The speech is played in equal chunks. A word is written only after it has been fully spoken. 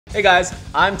Hey guys,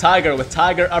 I'm Tiger with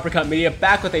Tiger Uppercut Media,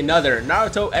 back with another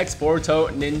Naruto x Boruto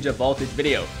Ninja Voltage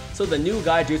video. So the new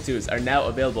guy Jutsus are now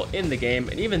available in the game,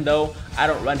 and even though I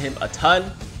don't run him a ton,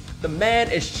 the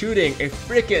man is shooting a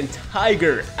freaking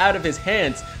tiger out of his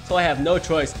hands, so I have no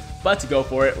choice but to go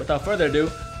for it. Without further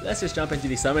ado, let's just jump into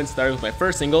the summons, starting with my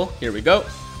first single. Here we go.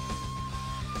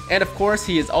 And of course,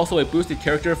 he is also a boosted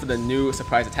character for the new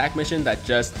surprise attack mission that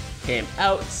just came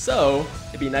out, so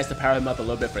it'd be nice to power him up a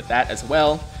little bit for that as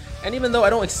well. And even though I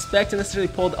don't expect to necessarily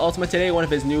pull the ultimate today, one of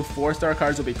his new 4-star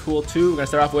cards will be cool too. We're going to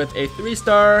start off with a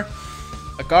 3-star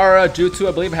Agara Jutsu.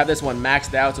 I believe I have this one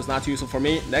maxed out, so it's not too useful for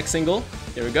me. Next single,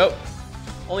 here we go.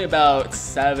 Only about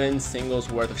 7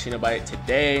 singles worth of Shinobite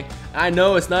today. I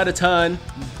know it's not a ton,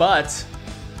 but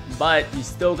you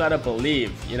still gotta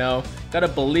believe, you know? Gotta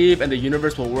believe, and the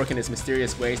universe will work in its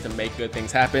mysterious ways to make good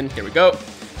things happen. Here we go.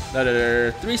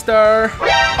 Another 3-star.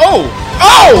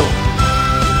 Oh!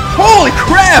 Holy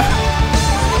crap!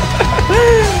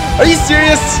 Are you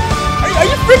serious? Are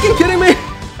you freaking kidding me?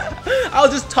 I was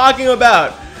just talking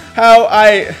about how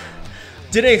I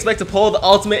didn't expect to pull the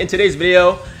ultimate in today's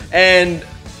video, and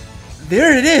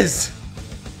there it is.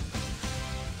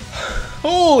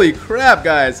 Holy crap,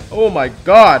 guys. Oh my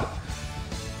god.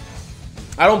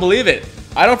 I don't believe it.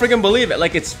 I don't freaking believe it.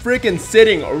 Like, it's freaking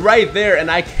sitting right there, and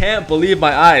I can't believe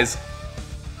my eyes.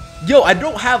 Yo, I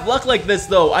don't have luck like this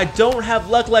though. I don't have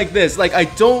luck like this. Like, I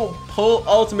don't pull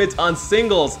ultimates on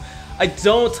singles. I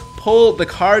don't pull the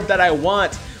card that I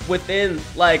want within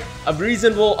like a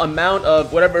reasonable amount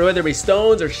of whatever, whether it be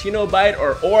stones or Shinobite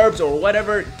or orbs or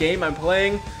whatever game I'm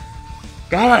playing.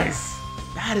 Guys,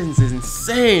 that is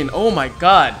insane. Oh my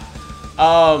god.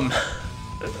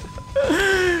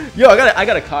 Yo, I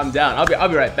gotta calm down. I'll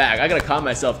be right back. I gotta calm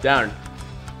myself down.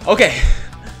 Okay,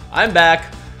 I'm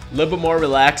back. A little bit more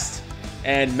relaxed,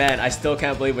 and man, I still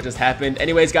can't believe what just happened.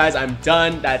 Anyways, guys, I'm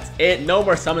done. That's it. No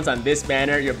more summons on this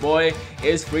banner. Your boy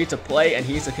is free to play, and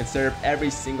he needs to conserve every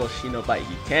single Shinobite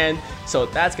he can. So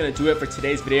that's gonna do it for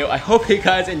today's video. I hope you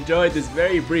guys enjoyed this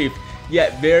very brief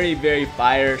yet very, very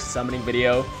fire summoning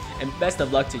video. And best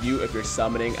of luck to you if you're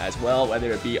summoning as well,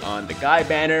 whether it be on the guy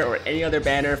banner or any other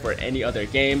banner for any other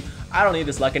game. I don't need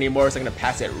this luck anymore, so I'm gonna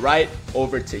pass it right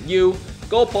over to you.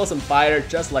 Go pull some fire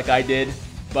just like I did.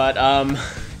 But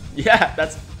yeah,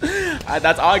 that's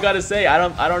all I gotta say. I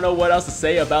don't know what else to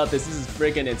say about this. This is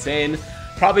freaking insane.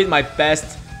 Probably my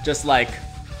best just like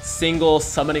single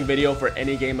summoning video for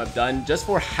any game I've done, just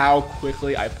for how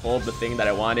quickly I pulled the thing that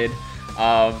I wanted.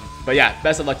 But yeah,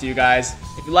 best of luck to you guys.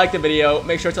 If you liked the video,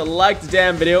 make sure to like the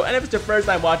damn video. And if it's your first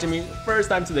time watching me, first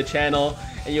time to the channel,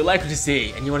 and you like what you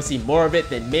see and you want to see more of it,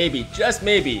 then maybe, just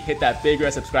maybe, hit that big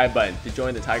red subscribe button to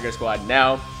join the Tiger Squad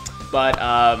now. But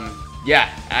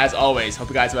yeah, as always, hope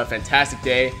you guys have a fantastic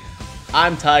day.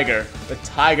 I'm Tiger with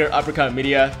Tiger Uppercut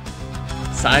Media,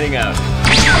 signing out.